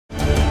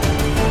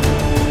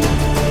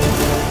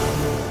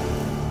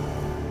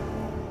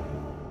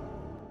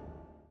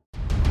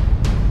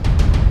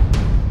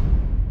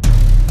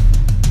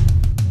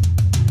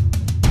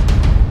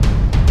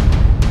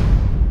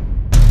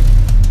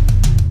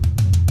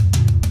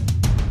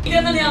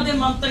इन्होंने आपके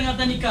मंत्रियों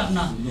ते नहीं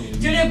करना,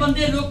 जिहड़े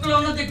बंदे लोकल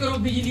उन्हां ते करो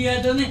बिजली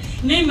आए तो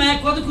नहीं,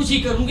 मैं खुद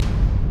खुशी करूँगी।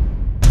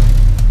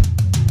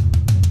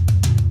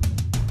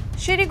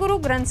 श्री गुरु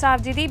ग्रंथ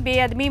साहिब जी की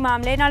बेअदबी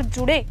मामले नाल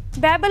जुड़े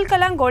बहबल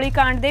कलां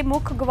गोलीकांड के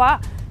मुख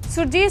गवाह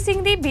सुरजीत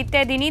सिंह की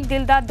बीते दिनी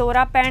दिल का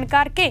दौरा पैण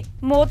करके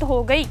मौत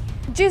हो गई,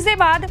 जिस दे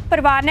बाद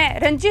परिवार ने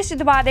रंजिश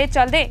दबा दे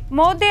चलदे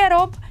मौत के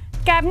आरोप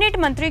कैबिनेट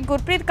मंत्री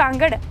गुरप्रीत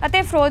कांगड़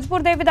अते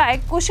फिरोजपुर के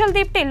विधायक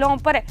कुशलदीप ढिल्लों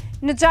उपर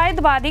नजायज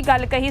दबाव की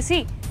गल कही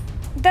सी।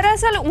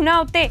 दरअसल उन्हां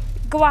उत्ते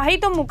गवाही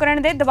तो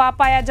मुकरण दे दबाव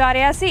पाया जा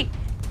रहा सी।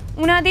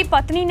 उन्हां दी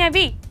पत्नी ने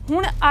भी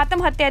हुण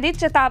आत्म हत्या की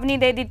चेतावनी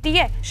दे दित्ती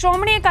है।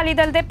 श्रोमणी अकाली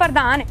दल के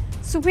प्रधान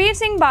सुखबीर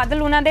सिंह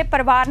बादल उन्हां दे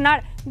परिवार नाल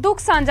दुख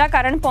साझा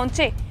करन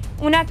पहुंचे।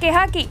 उन्हां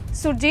कहा कि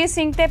सुरजीत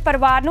सिंह ते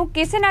परिवार नूं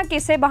किसी ना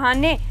किसी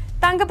बहाने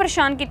तंग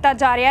परेशान किया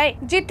जा रहा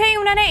है। जिथे ही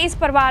उन्होंने इस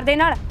परिवार दे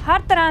नाल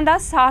हर तरह का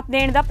साथ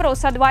देने का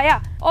भरोसा दवाया,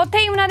 उत्थे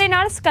ही उन्होंने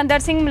नाल सिकंदर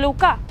सिंह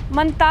मलूका,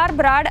 मनतार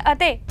बराड़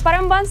अते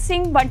परमबंस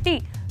सिंह बंटी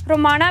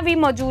रोमाणा भी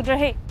मौजूद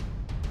रहे।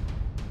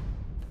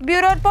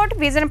 Bureau report,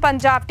 vision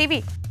Punjab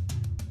TV.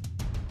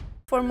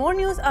 For more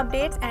news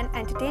updates and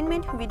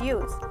entertainment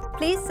videos,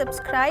 please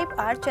subscribe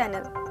our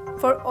channel.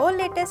 For all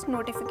latest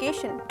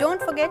notification,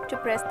 don't forget to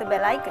press the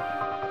bell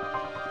icon.